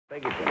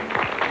Thank you, Jeany.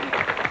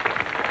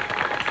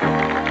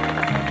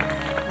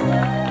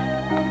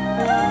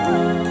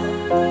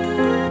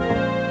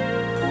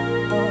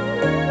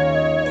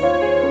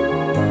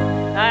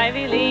 I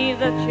believe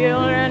the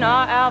children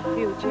are our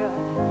future.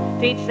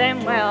 Teach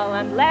them well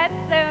and let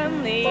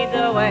them lead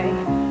the way.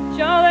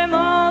 Show them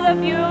all the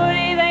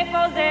beauty they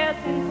possess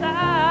inside.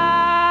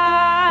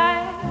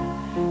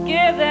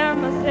 Give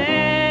them a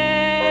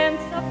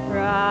sense of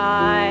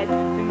pride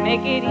to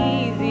make it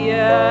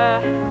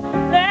easier.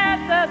 Let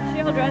the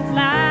children's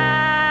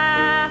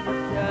laughter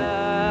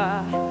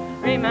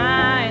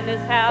remind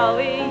us how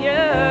we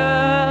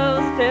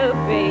used to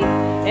be.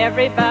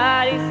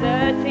 Everybody's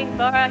searching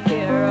for a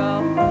hero.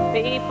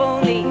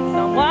 People need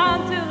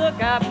someone to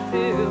look up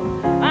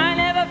to. I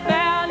never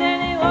found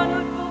anyone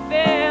who'd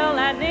fulfill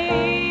that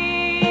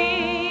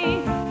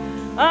need.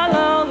 A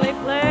lonely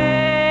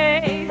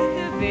place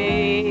to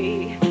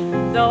be.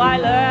 So I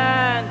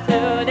learned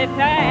to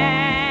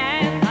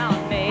depend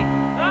on me.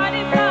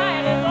 Running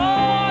blind is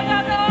all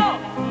I know.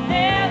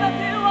 Never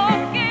to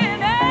walk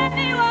in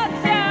anyone's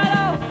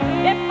shadow.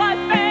 If I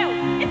fail,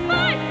 if I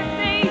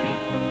succeed,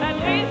 at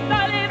least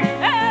I live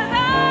as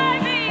I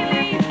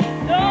believe.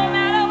 No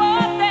matter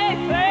what they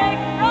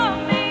take from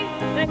me,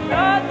 they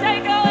can't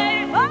take away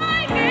my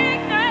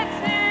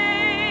dignity.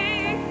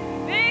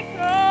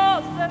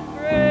 Because the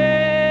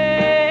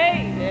greatest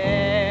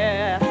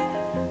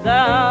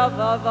love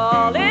of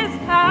all is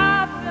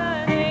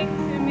happening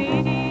to me.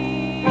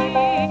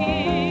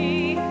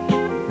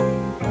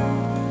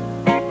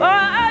 For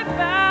I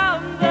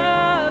found the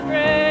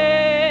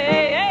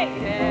greatest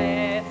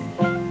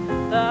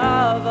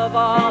love of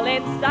all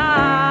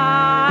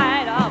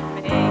inside of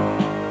me.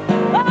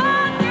 The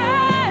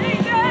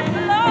greatest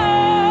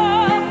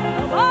love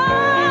of all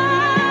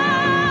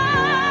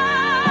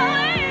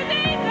is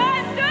easy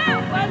to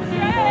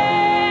portray.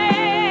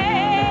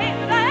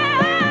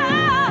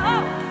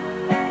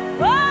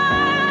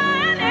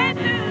 Learning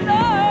to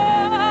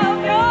love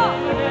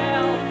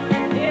yourself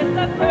is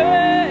the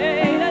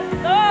greatest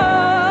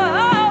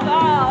love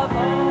of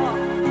all.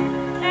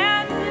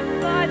 And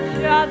if I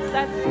just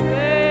that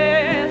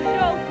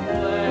special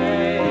place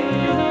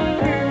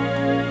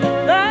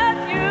that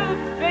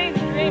you've been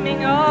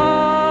dreaming of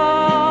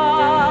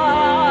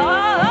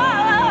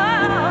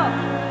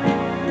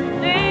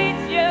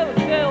leads you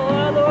to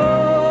a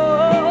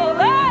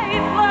lonely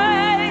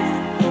place,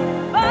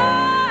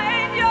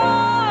 find your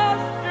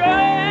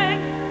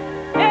strength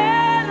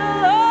in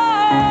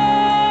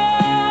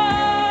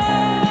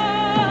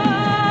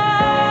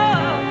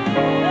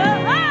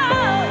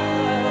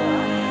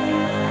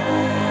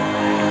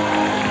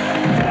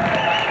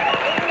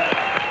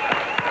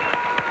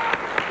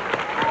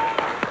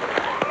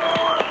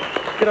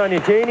Good on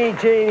you, Jeany.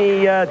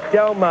 Jeany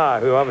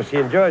Dalmar, who obviously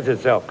enjoys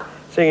herself,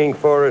 singing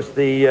for us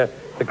the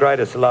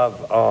greatest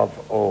love of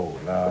all.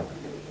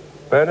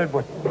 Bernard,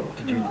 what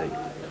did you think?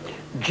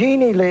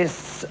 Jeany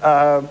lists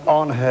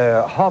on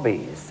her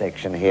hobbies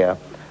section here,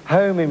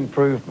 home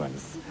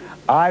improvements.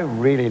 I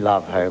really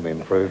love home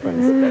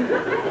improvements,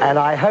 and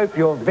I hope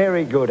you're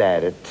very good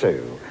at it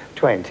too.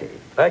 20.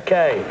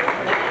 Okay.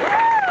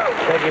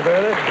 Thank you,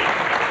 Bernard.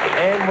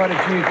 Anne, what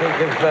did you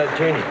think of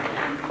Jeany?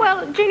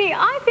 Well, Jeany,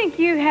 I think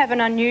you have an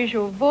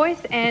unusual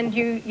voice and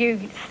you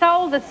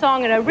sold the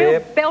song in a real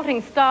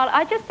belting style.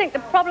 I just think the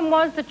problem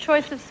was the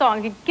choice of song.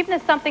 If you'd given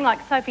us something like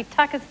Sophie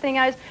Tucker's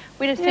Thingos,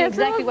 we'd have seen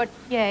exactly what...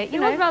 Yeah, you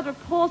know. It was rather a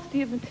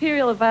paucity of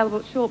material available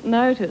at short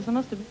notice. I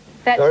must have...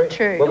 That's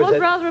true. What It was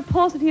that? rather a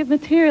paucity of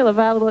material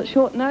available at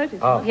short notice.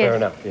 Oh, Yes. fair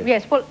enough. Yeah.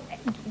 Yes, well,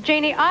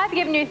 Jeany, I've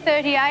given you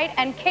 38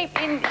 and keep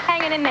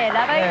hanging in there,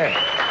 lovey. Yeah.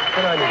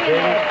 Good on you,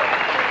 Jeany.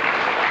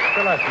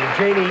 Good luck to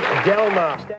you, Jeany Dalmar.